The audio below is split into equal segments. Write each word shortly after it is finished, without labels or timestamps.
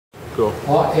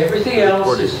go. Everything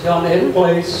else is done in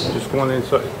place, Just going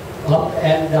inside. up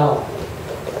and down.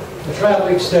 The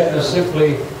traveling step is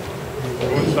simply,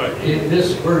 One side. in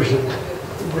this version,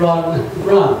 run,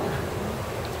 run.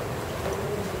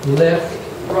 Left,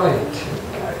 right.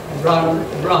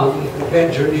 Run, run.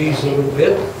 Bend your knees a little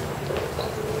bit.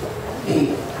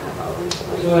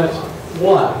 So that's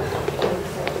one.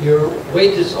 Your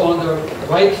weight is on the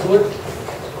right foot.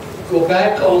 Go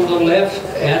back on the left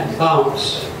and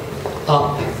bounce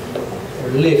up or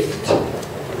lift.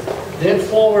 Then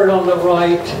forward on the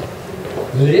right,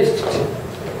 lift,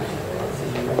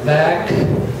 back,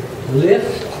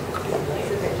 lift,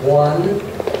 1, 2,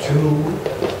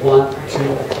 1,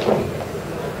 2,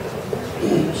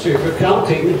 3. So if you're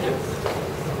counting,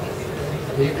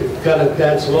 you can kind of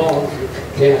dance along if you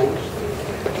can.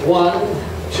 1,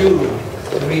 2,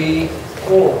 3,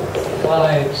 4,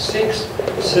 5, 6,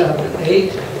 7,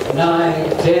 8, 9,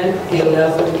 10,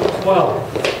 11, 12.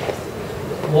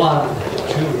 1,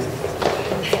 2,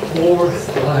 4,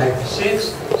 5, 6,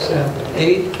 7,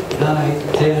 8, 9,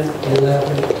 10,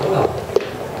 11, 12.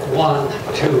 1,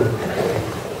 2,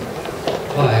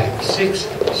 5, 6,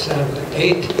 7,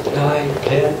 8, 9,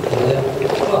 10, 11,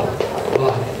 12.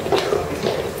 1,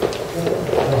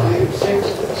 5, 6,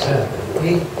 7,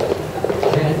 8,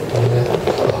 10, 11,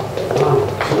 12. 1,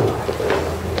 2,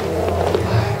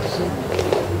 5, 6,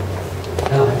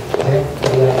 9, 10,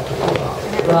 11,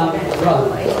 12. Run, run,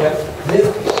 step,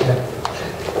 lift, step,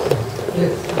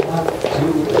 lift. 1,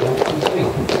 2, 1, 2, 3.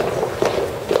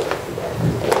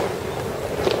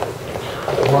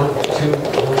 1, 2,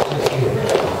 1, 2,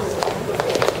 3.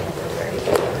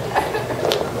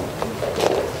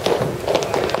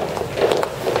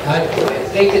 I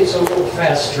think it's a little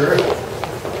faster.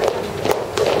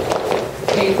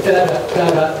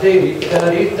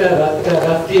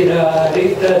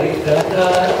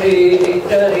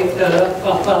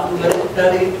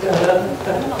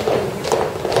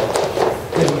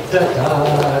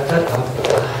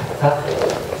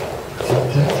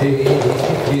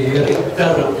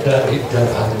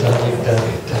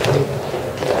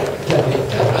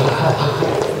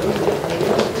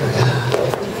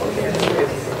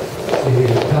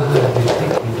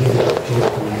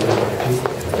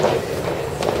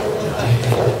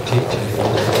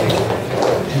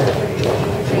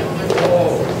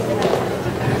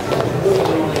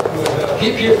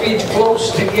 Keep your feet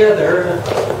close together.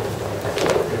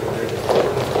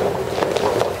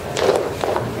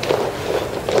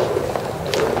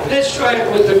 Let's try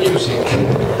it with the music.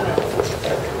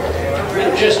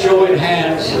 Just join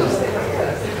hands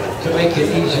to make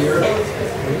it easier.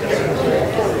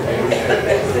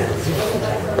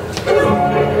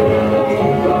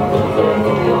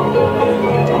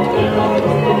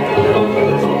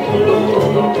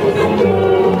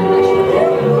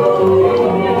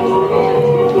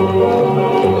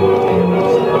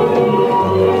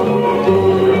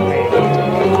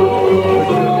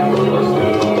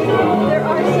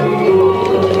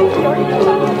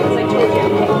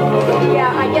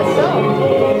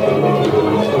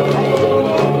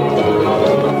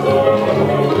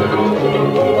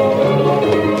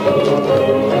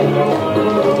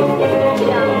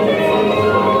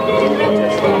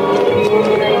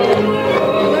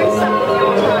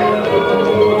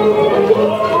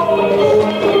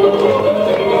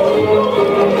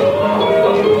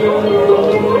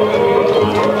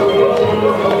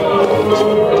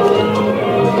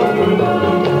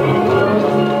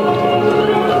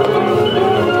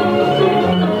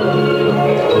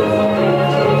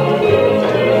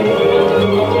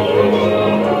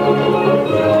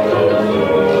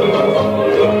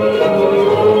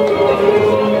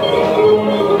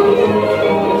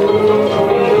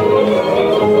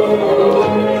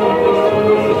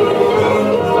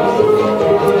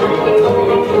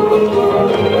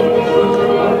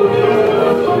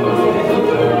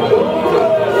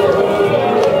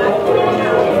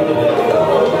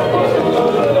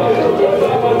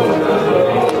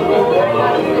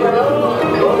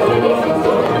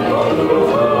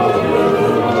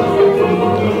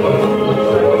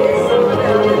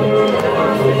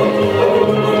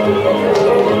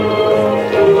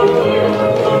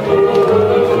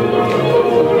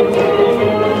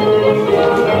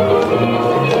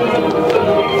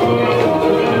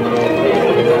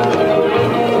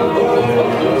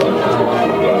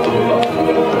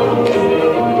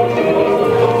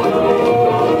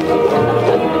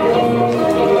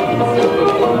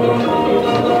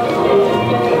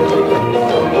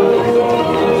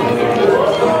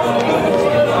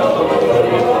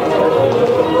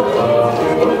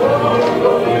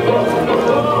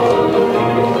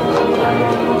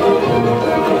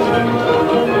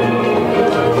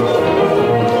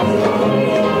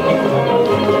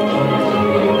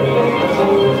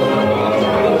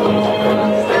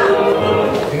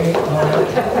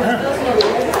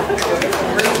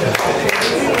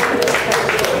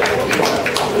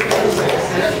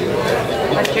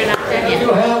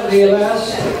 the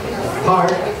last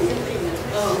part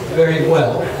very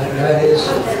well, and that is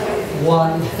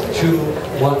 1, 2,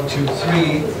 1, 2,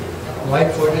 3. Right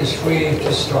foot is free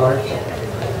to start to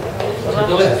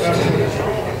the left.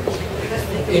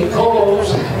 In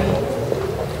colos,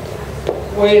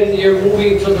 when you're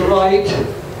moving to the right,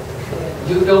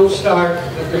 you don't start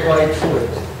with the right foot.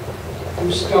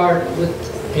 You start with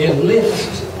a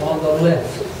lift on the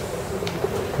left,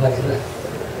 like that.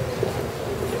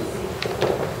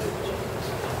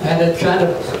 And it kind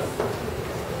of,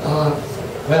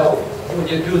 well, when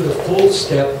you do the full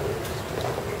step,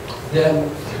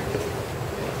 then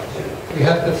you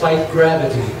have to fight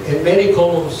gravity. In many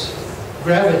colos,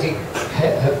 gravity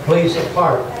plays a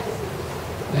part,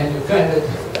 and you kind of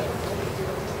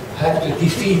have to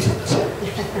defeat it.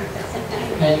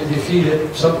 And you defeat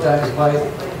it sometimes by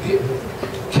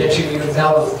catching your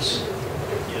balance,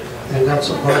 and that's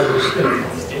a part of the step.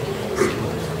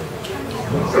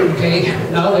 Okay,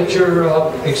 now that you're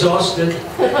exhausted,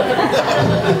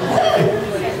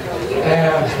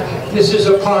 and this is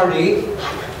a party,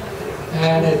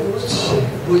 and it's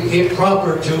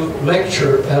improper to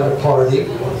lecture at a party,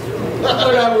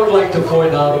 but I would like to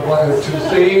point out one or two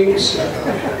things.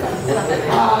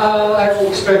 I don't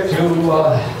expect to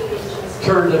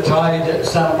turn the tide at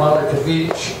Santa Monica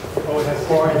Beach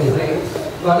or anything,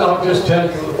 but I'll just tell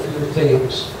you a few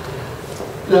things.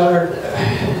 There are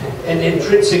an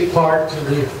intrinsic part to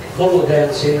the polo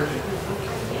dancing,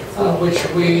 which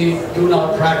we do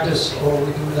not practice or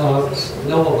we do not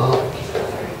know about.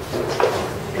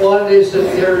 One is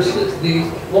that there's the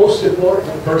most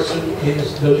important person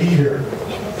is the leader.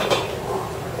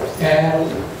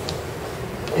 And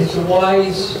it's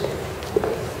wise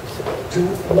to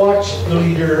watch the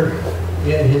leader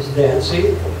in his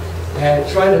dancing and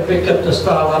try to pick up the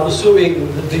style. I'm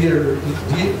assuming the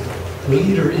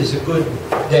leader is a good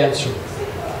dancer.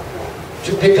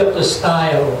 To pick up the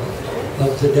style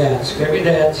of the dance. Every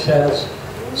dance has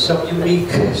some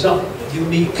unique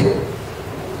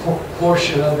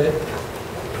portion of it,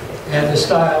 and the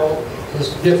style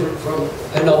is different from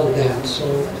another dance. So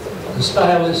the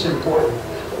style is important.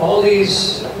 All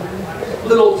these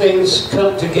little things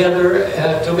come together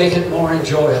to make it more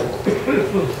enjoyable.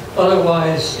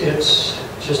 Otherwise, it's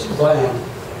just bland.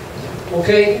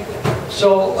 Okay?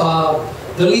 So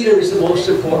the leader is the most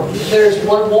important. There's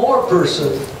one more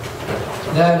person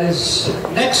that is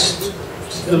next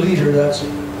to the leader that's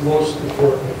most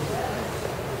important.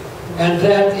 And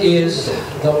that is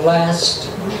the last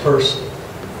person.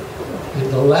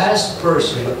 And the last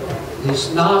person is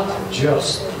not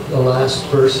just the last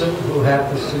person who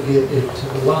happens to get into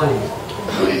the line.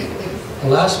 The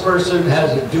last person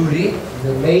has a duty.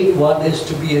 The main one is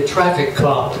to be a traffic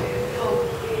cop,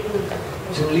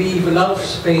 to leave enough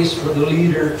space for the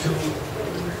leader to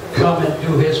come and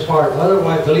do his part.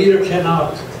 Otherwise, the leader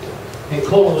cannot. In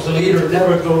colos, the leader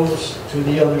never goes to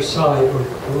the other side or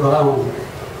around.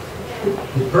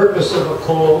 The purpose of a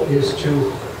colo is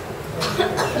to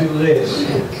do this.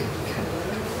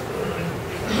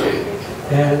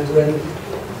 And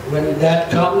when that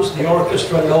comes, the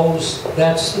orchestra knows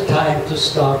that's the time to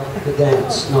stop the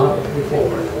dance, not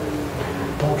before.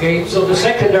 Okay, so the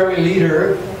secondary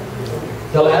leader,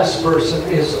 the last person,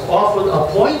 is often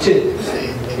appointed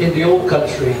in the old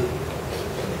country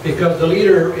because the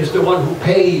leader is the one who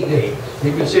paid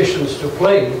the musicians to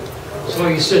play. So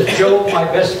he says, Joe, my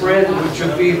best friend, would you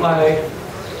be my...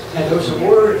 And there's a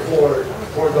word for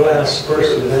the last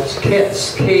person. That's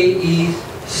Kets,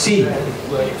 K-E-C,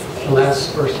 the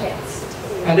last person.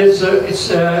 And it's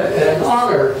an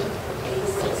honor.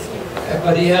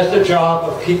 But he has the job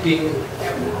of keeping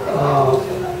the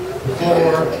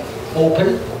floor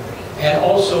open. And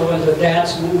also when the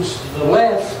dance moves to the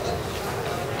left,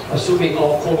 assuming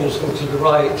all colos go to the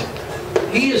right,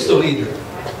 he is the leader.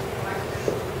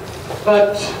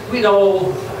 But we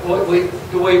know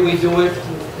the way we do it,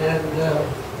 and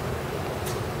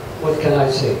what can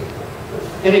I say?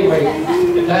 Anyway,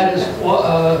 that is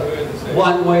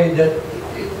one way that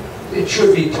it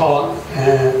should be taught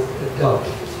and done.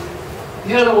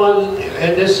 The other one,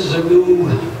 and this is a new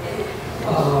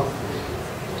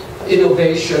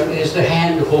innovation, is the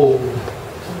hand hold.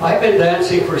 I've been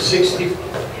dancing for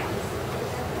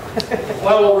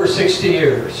well over 60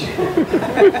 years.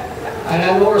 And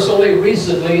I noticed only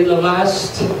recently, in the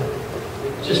last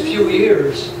just few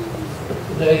years,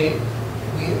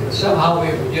 somehow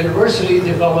we've universally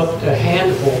developed a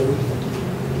hand hold.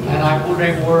 And I'm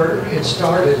wondering where it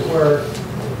started, where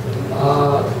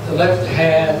the left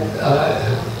hand,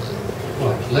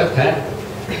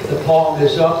 the palm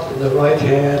is up, and the right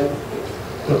hand,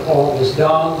 the palm is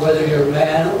down, whether you're a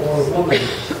man or a woman.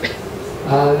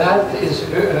 That is,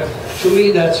 to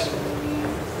me, that's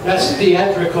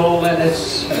theatrical and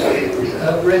it's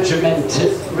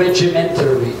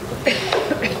regimentary.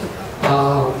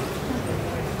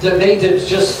 The natives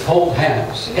just hold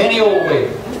hands. Any old way.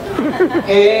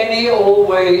 Any old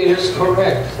way is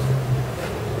correct.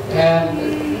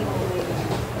 And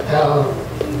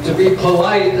to be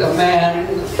polite, a man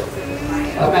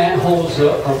holds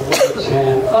a woman's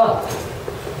hand up.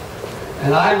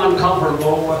 And I'm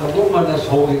uncomfortable when a woman is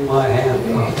holding my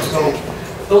hand up. So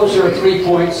those are 3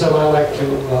 points that I like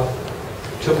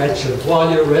to mention while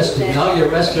you're resting. Now you're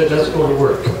rested, let's go to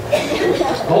work.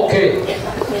 Okay.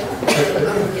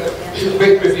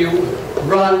 Quick review.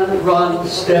 Run, run,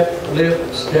 step,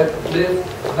 lift,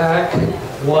 back.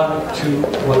 1, 2,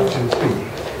 1, 2,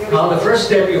 3. Now the first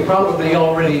step you probably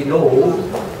already know,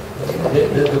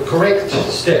 the correct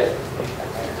step.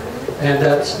 And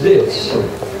that's this.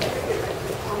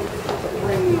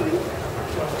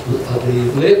 The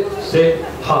lift, step,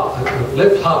 hop,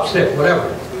 step, whatever.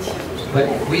 But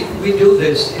we do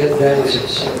this in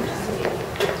dances.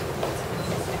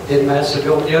 In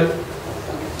Macedonia,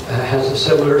 has a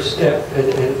similar step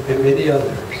and many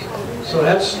others. So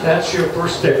that's your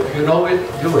first step. If you know it,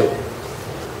 do it.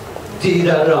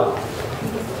 Ti-da-da.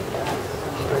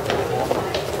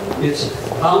 It's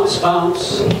bounce,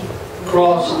 bounce,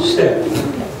 cross, step.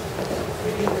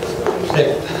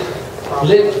 Step.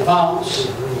 Lift, bounce,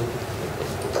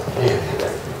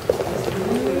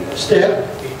 step,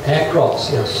 and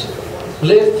cross, yes.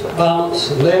 Lift,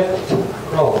 bounce, left,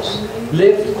 cross.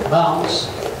 Lift, bounce.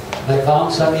 By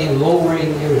bounce, I mean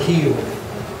lowering your heel.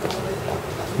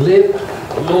 Lift,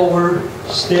 lower,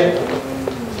 step,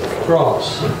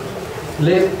 cross.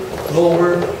 Lift,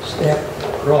 lower, step,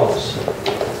 cross.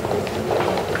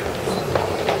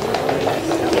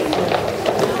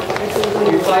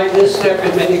 You find this step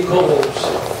in many codes.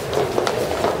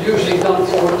 Usually done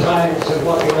 4 times in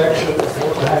one direction,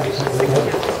 4 times in the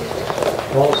other.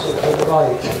 Also to the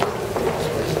right.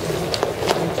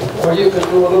 Or you can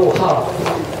do a little hop.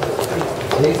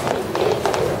 See?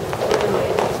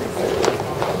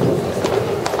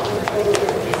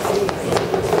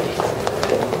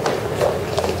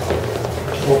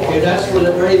 Okay, that's for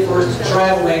the very first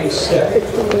traveling step.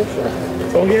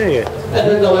 Oh, yeah. And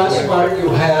then the last part you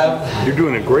have. You're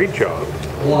doing a great job.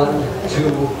 1, 2,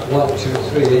 1, 2,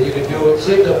 3. And you can do it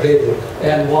syncopated.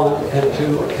 And 1, and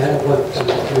 2, and 1, 2,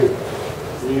 3.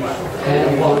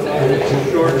 And 1, and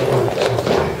 2, Short. and 1, 2,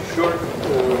 3. Short.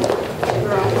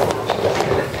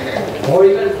 Or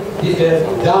even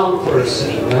down first.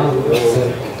 Down, 1,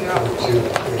 2,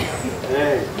 3.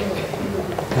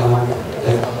 Down,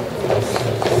 down.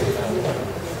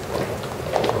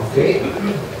 Okay?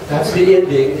 That's the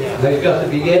ending. Now you've got the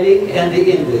beginning and the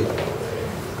ending.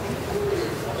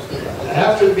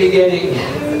 After the beginning,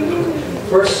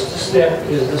 first step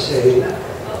is the same.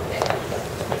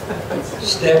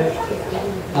 Step.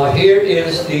 Now here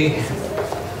is the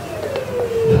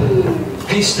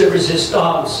piece de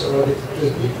resistance, or the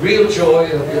real joy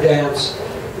of your dance,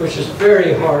 which is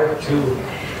very hard to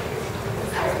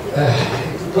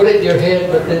put in your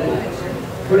head, but then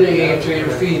putting it to your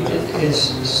feet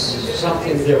is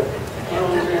something different.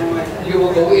 You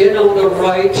will go in on the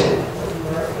right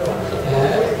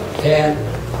and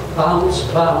bounce,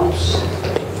 bounce,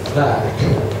 back.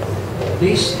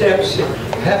 These steps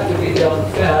have to be done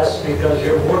fast because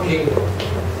you're working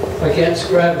against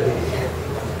gravity.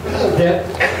 Step,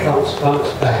 bounce,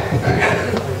 bounce, back.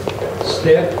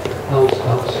 Step, bounce,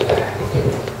 bounce, back.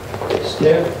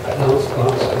 Step, bounce,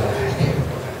 bounce, back.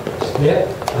 Step,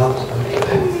 bounce, bounce,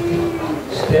 back.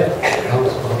 Step,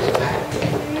 bounce, bounce, back.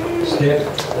 Step,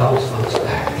 bounce, bounce,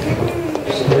 back.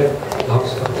 Step,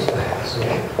 bounce, bounce, back.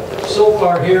 So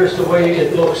far, here's the way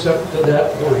it looks up to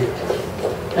that point.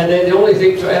 And then the only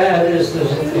thing to add is the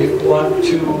 1,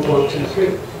 2, 1, 2,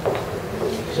 3.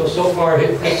 So far,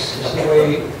 this is the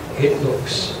way it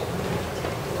looks.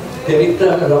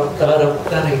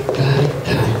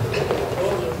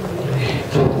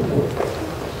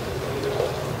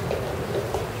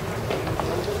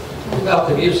 Without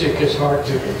the music, it's hard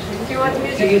to. Do you want the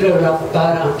music?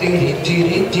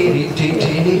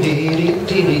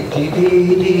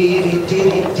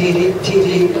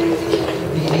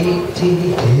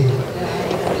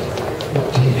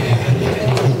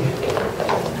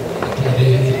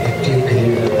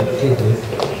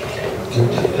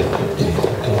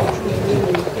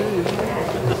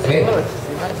 Okay.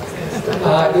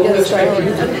 I don't expect you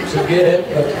to get it,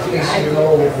 but at least you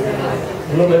know a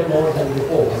little bit more than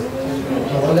before.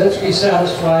 Well, let's be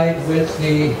satisfied with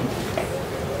the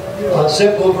A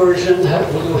simple version,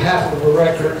 we'll do half of a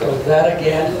record of that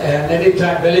again, and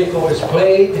anytime Belico is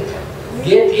played,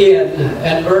 get in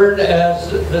and learn as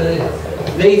the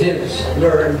natives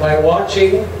learn, by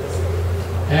watching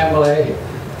and by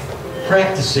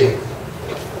practicing.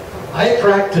 I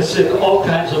practice in all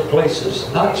kinds of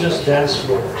places, not just dance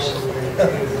floors.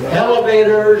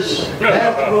 Elevators,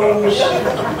 bathrooms,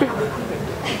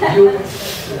 you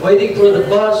waiting for the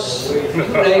bus,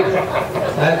 name it.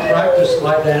 I practiced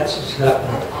my dances that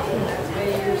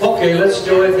way. Okay, let's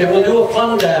do it. Then we'll do a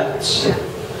fun dance.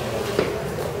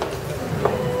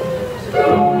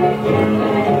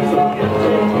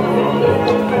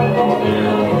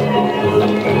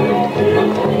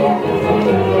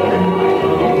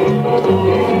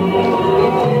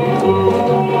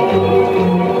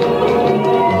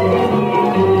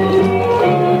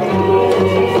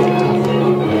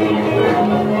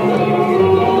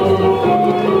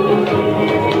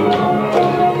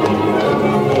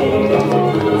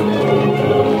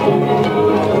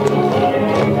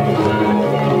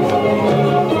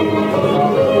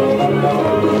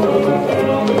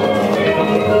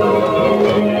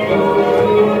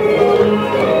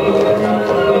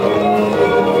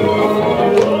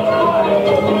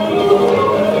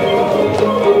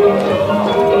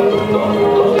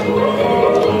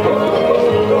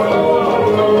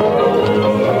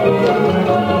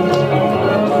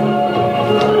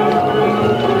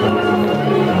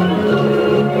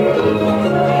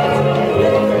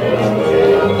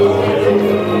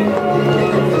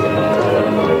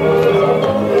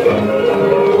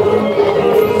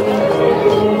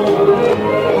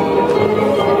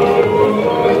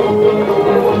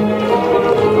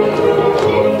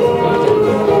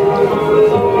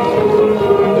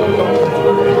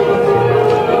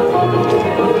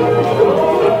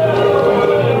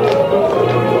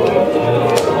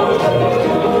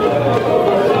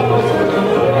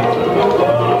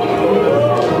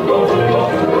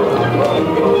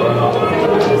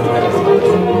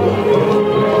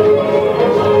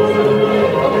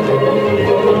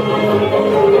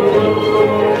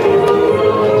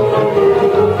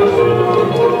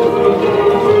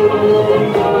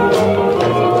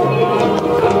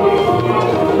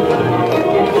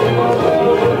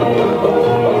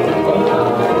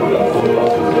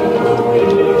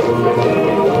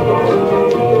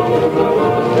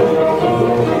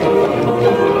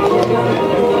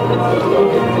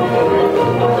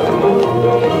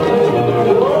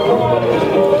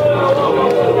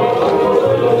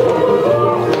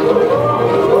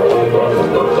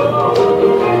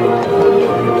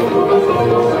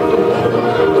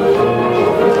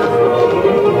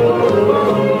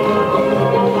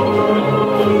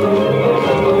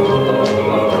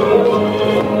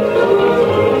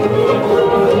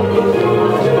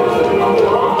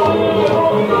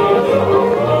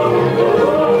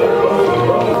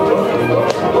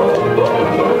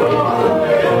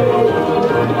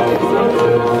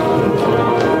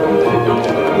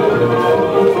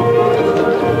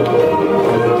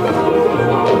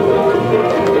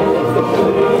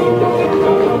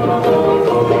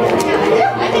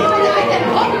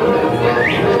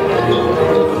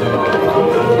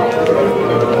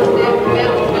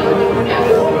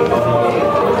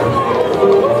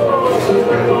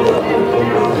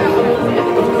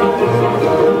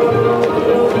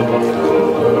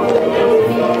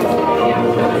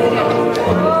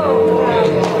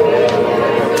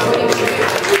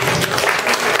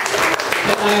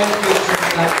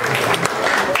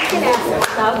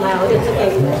 Out loud, it's okay.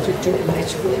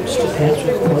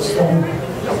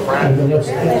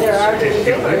 If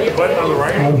you hit the button on the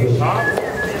right at the top,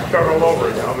 start all over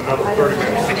again. Another 30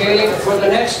 minutes. Okay, for the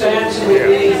next dance, we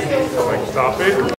need Stop it.